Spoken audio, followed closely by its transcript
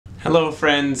Hello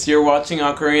friends, you're watching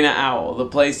Ocarina Owl, the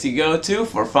place you go to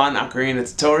for fun Ocarina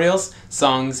tutorials,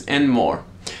 songs, and more.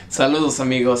 Saludos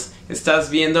amigos, estás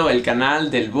viendo el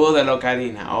canal del búho de la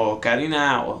Ocarina, o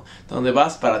Ocarina Owl, donde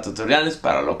vas para tutoriales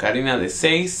para la Ocarina de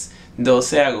 6,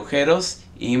 12 agujeros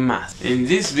y más. In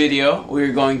this video,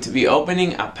 we're going to be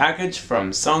opening a package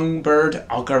from Songbird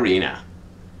Ocarina.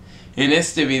 En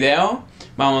este video,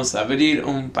 vamos a abrir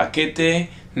un paquete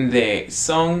de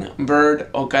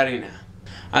Songbird Ocarina.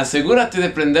 Asegúrate de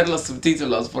prender los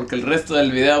subtítulos porque el resto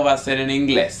del video va a ser en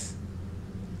inglés.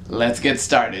 Let's get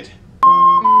started.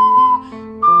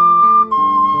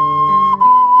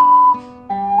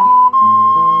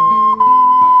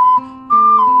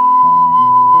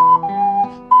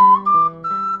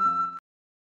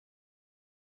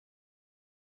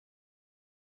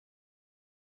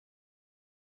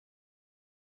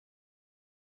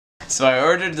 So I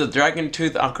ordered the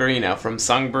Dragontooth Ocarina from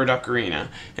Songbird Ocarina,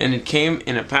 and it came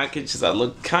in a package that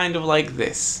looked kind of like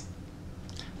this.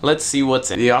 Let's see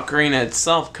what's in. The ocarina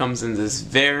itself comes in this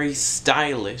very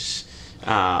stylish,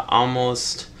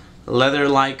 almost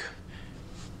leather-like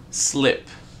slip.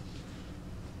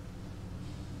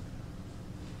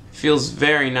 Feels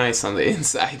very nice on the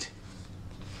inside.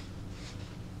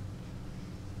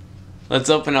 Let's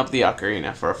open up the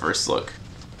ocarina for a first look.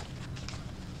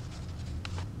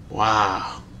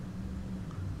 Wow,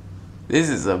 this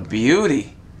is a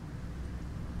beauty.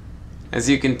 As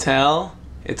you can tell,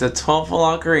 it's a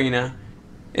 12-hole ocarina.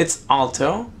 It's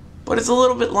alto, but it's a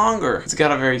little bit longer. It's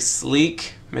got a very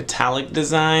sleek, metallic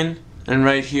design, and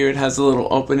right here it has a little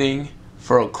opening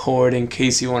for a cord in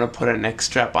case you want to put a neck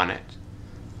strap on it.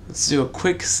 Let's do a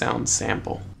quick sound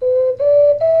sample.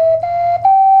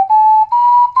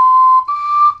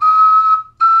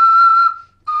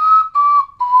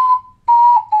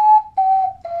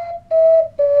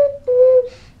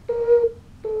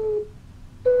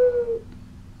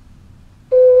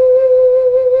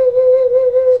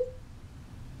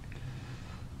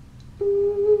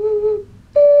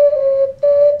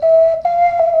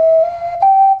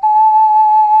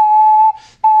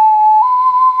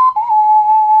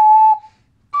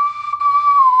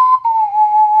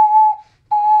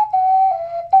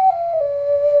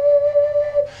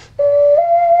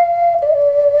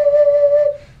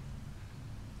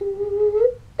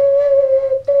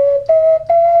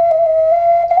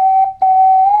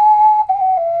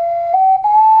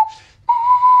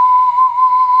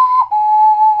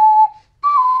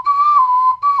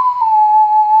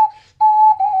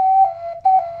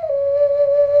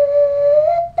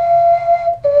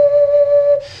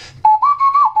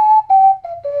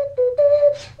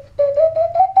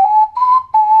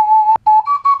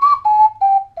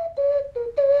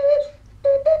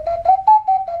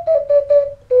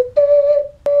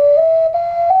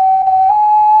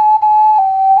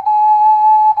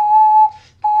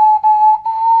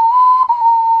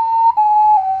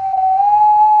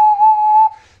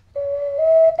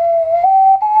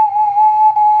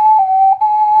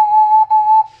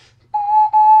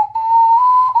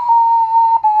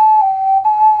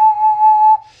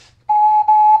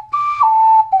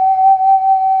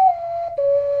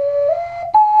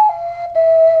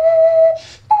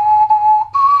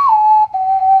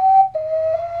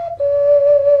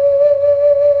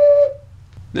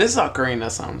 This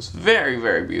ocarina sounds very,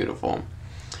 very beautiful.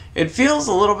 It feels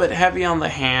a little bit heavy on the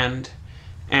hand,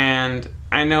 and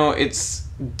I know it's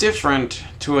different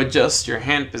to adjust your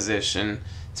hand position.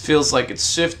 It feels like it's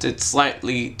shifted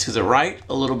slightly to the right,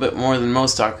 a little bit more than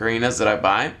most ocarinas that I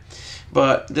buy.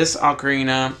 But this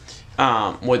ocarina,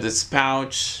 with its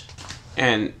pouch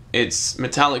and its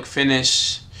metallic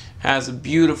finish, has a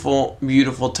beautiful,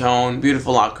 beautiful tone,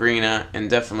 beautiful ocarina,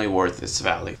 and definitely worth its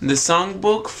value. The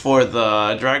songbook for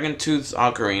the Dragontooth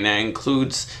Ocarina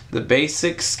includes the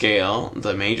basic scale,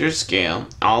 the major scale,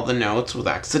 all the notes with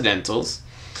accidentals,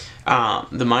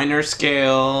 the minor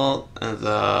scale,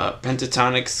 the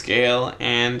pentatonic scale,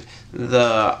 and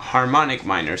the harmonic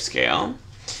minor scale.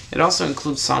 It also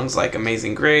includes songs like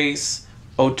Amazing Grace,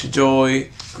 Ode to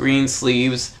Joy, Green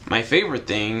Sleeves, My Favorite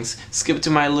Things, Skip to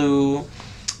My Lou,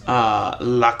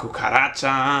 La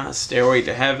Cucaracha, Stairway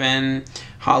to Heaven,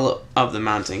 Hollow of the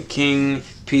Mountain King,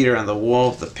 Peter and the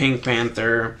Wolf, The Pink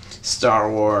Panther, Star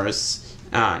Wars,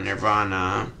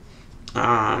 Nirvana,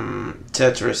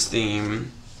 Tetris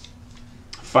theme,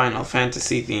 Final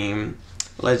Fantasy theme,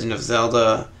 Legend of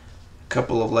Zelda, a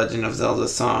couple of Legend of Zelda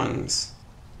songs.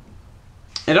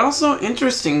 It also,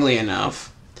 interestingly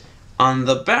enough, on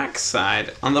the back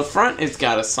side, on the front it's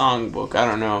got a songbook. I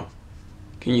don't know.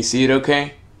 Can you see it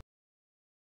okay?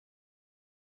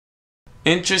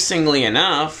 Interestingly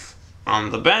enough, on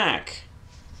the back,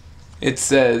 It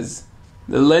says,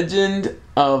 The Legend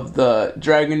of the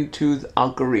Dragontooth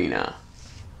Ocarina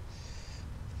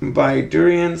by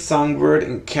Durian Songbird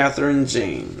and Catherine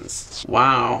James.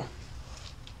 Wow.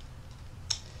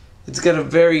 It's got a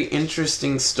very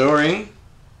interesting story.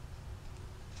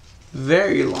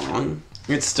 Very long.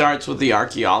 It starts with the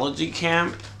archaeology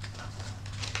camp,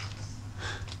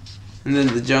 and then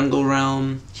the jungle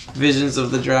realm, visions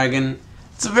of the dragon.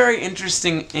 It's a very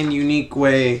interesting and unique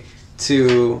way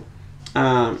to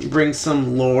bring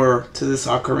some lore to this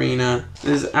ocarina. It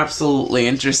is absolutely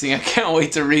interesting. I can't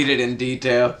wait to read it in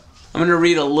detail. I'm going to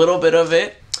read a little bit of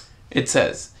it. It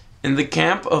says, in the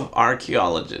camp of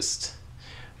archaeologists,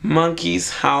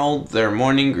 monkeys howled their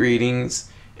morning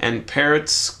greetings and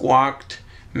parrots squawked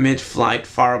mid-flight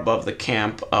far above the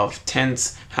camp of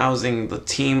tents housing the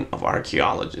team of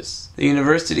archaeologists. The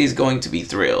university is going to be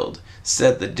thrilled,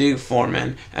 said the dig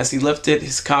foreman as he lifted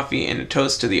his coffee in a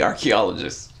toast to the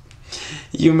archaeologists.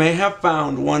 You may have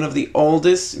found one of the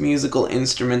oldest musical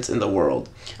instruments in the world.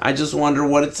 I just wonder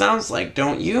what it sounds like,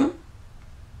 don't you?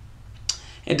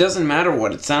 It doesn't matter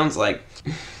what it sounds like.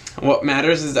 What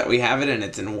matters is that we have it and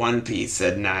it's in one piece,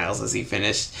 said Niles as he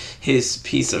finished his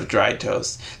piece of dry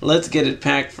toast. Let's get it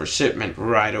packed for shipment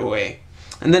right away.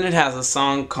 And then it has a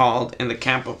song called In the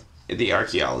Camp of the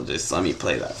Archaeologists. Let me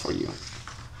play that for you.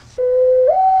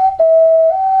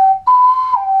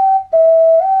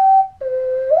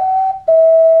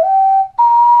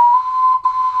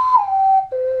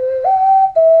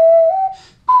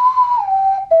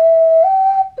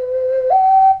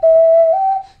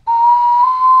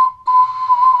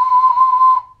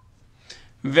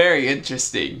 Very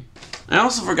interesting. I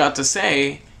also forgot to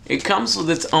say, it comes with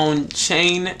its own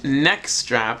chain neck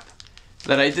strap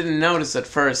that I didn't notice at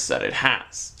first that it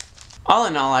has. All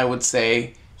in all, I would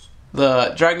say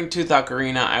the Dragontooth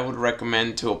Ocarina I would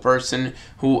recommend to a person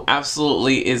who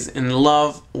absolutely is in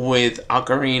love with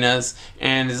ocarinas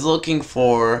and is looking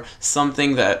for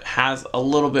something that has a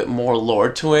little bit more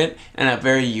lore to it and a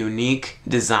very unique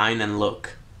design and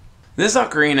look. This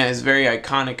ocarina is very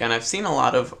iconic and I've seen a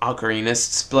lot of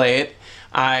ocarinists play it.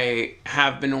 I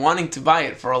have been wanting to buy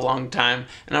it for a long time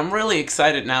and I'm really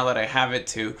excited now that I have it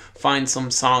to find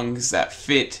some songs that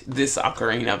fit this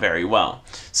ocarina very well.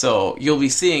 So you'll be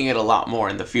seeing it a lot more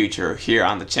in the future here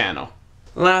on the channel.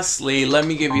 Lastly, let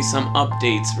me give you some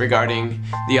updates regarding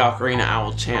the Ocarina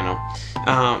Owl channel.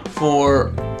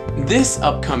 For this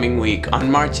upcoming week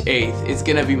on March 8th, it's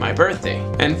gonna be my birthday.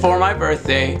 And for my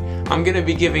birthday, I'm gonna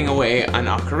be giving away an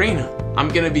ocarina. I'm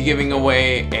gonna be giving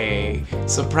away a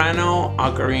soprano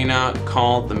ocarina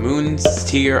called the Moon's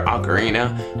Tear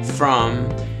Ocarina from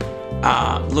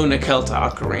Luna Celta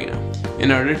Ocarina.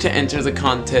 In order to enter the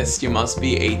contest, you must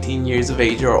be 18 years of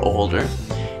age or older,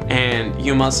 and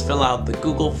you must fill out the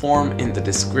Google form in the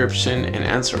description and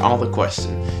answer all the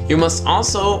questions. You must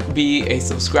also be a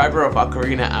subscriber of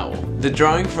Ocarina Owl. The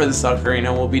drawing for this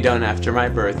ocarina will be done after my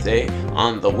birthday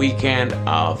on the weekend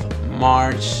of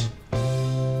March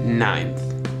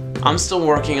 9th. I'm still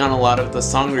working on a lot of the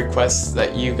song requests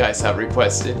that you guys have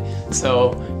requested,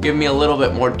 so give me a little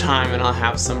bit more time and I'll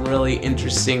have some really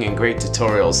interesting and great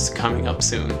tutorials coming up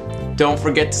soon. Don't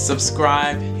forget to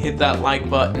subscribe, hit that like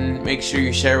button, make sure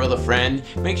you share with a friend,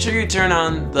 make sure you turn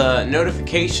on the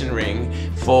notification ring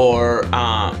for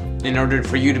in order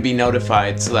for you to be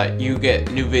notified so that you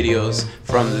get new videos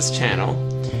from this channel.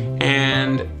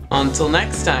 And until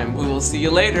next time, we will see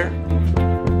you later.